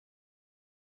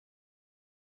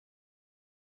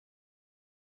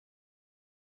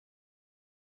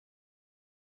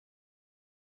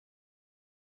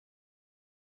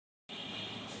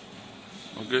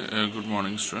Okay, good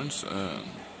morning, students.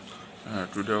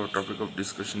 Today our topic of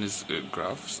discussion is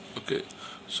graphs. Okay,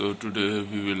 so today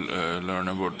we will learn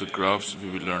about the graphs. We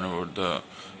will learn about the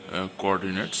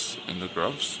coordinates in the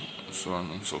graphs, so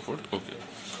on and so forth. Okay,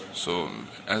 so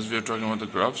as we are talking about the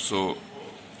graph, so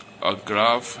a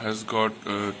graph has got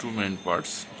two main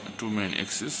parts, two main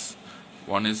axes.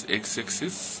 One is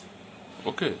x-axis,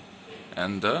 okay,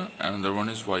 and the another one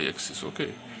is y-axis.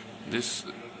 Okay, this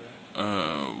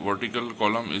vertical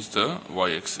column is the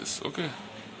y-axis. Okay,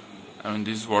 I mean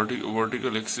this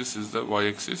vertical axis is the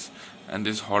y-axis and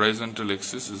this horizontal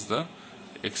axis is the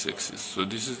x-axis. So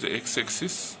this is the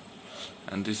x-axis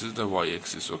and this is the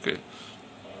y-axis. Okay,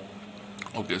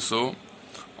 so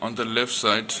on the left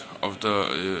side of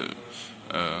the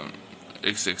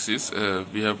x-axis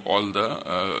we have all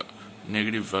the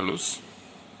negative values,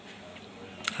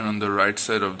 and on the right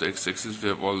side of the x-axis we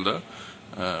have all the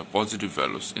positive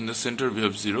values. In the center we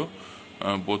have 0,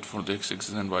 both for the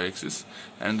x-axis and y-axis,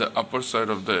 and the upper side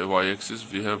of the y-axis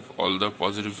we have all the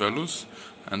positive values,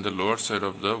 and the lower side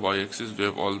of the y-axis we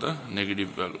have all the negative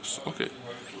values. Okay,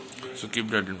 so keep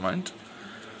that in mind.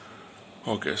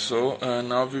 Okay, so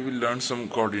now we will learn some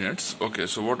coordinates. Okay,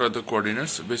 so what are the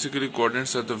coordinates? Basically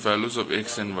coordinates are the values of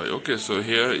x and y. Okay, so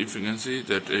here if you can see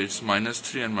that it's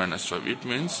 -3 and -5, it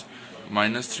means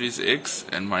 -3 is x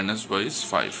and -y is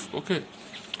 5. Okay,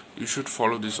 you should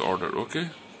follow this order. Okay,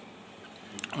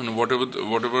 and whatever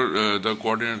the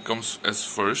coordinate comes as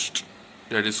first,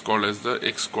 that is called as the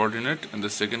x coordinate, and the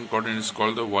second coordinate is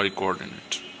called the y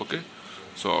coordinate. Okay,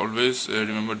 so always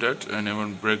remember that and never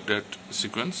break that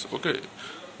sequence. Okay,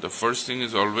 the first thing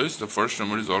is always, the first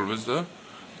number is always the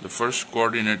first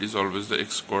coordinate is always the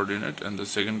x coordinate, and the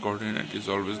second coordinate is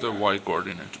always the y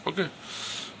coordinate. Okay,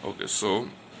 so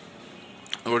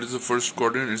what is the first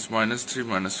coordinate? It's -3,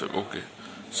 -5. Okay,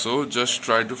 so just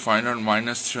try to find out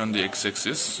 -3 on the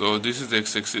x-axis. So this is the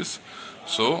x-axis,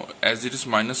 so as it is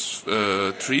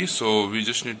 -3, so we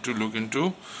just need to look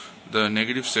into the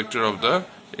negative sector of the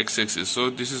x-axis. So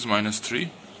this is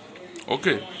 -3,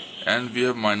 okay, and we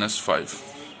have -5.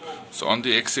 So on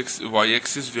the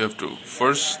y-axis we have to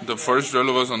the first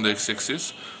value was on the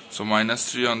x-axis, so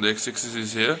 -3 on the x-axis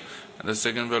is here, and the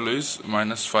second value is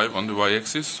 -5 on the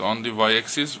y-axis. So on the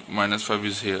y-axis -5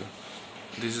 is here,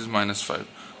 this is -5,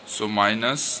 so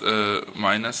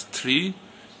 -3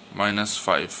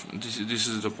 -5, this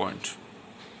is the point.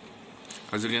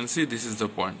 As you can see, this is the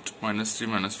point, -3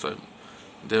 -5.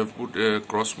 They have put a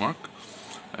cross mark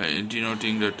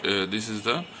denoting that this is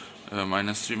the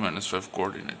 -3 -5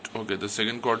 coordinate. Okay, the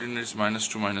second coordinate is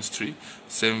 -2 -3.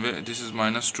 Same way, this is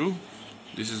 -2,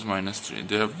 this is -3.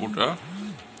 They have put a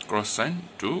cross sign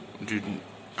to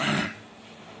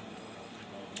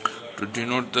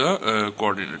denote the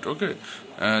coordinate. Okay,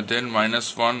 then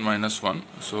 -1 -1.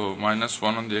 So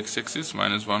 -1 on the x-axis,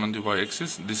 -1 on the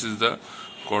y-axis. This is the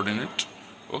coordinate.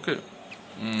 Okay,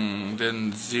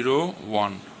 then 0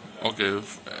 1. Okay,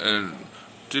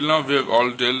 till now we have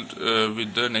all dealt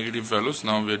with the negative values.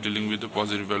 Now we are dealing with the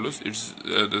positive values. It's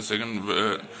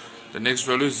the next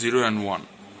value is 0 and 1.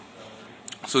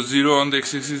 So 0 on the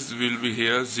x-axis will be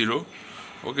here, 0.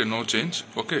 Okay, no change.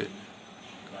 Okay,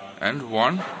 and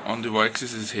 1 on the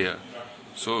y-axis is here.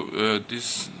 So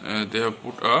they have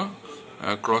put a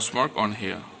cross mark on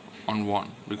here, on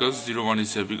 1, because 0 1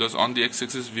 is here, because on the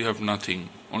x-axis we have nothing,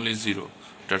 only 0,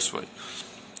 that's why.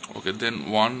 Okay, then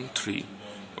 1 3.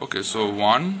 Okay, so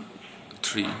 1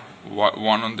 3,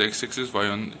 1 on the x-axis,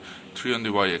 3 on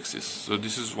the y-axis. So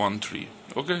this is 1 3.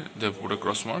 Okay, they have put a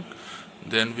cross mark.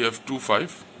 Then we have 2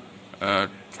 5.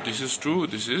 This is 2,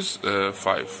 this is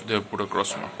 5. They have put a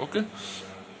cross mark. Okay,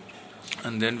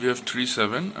 and then we have 3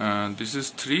 7. This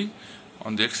is 3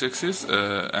 on the x-axis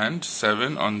and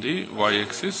 7 on the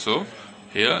y-axis. So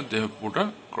here they have put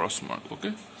a cross mark.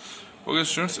 Okay,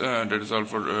 students, that is all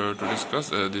for to discuss.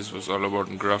 This was all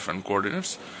about graph and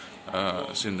coordinates.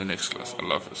 See you in the next class.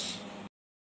 Allah Hafiz.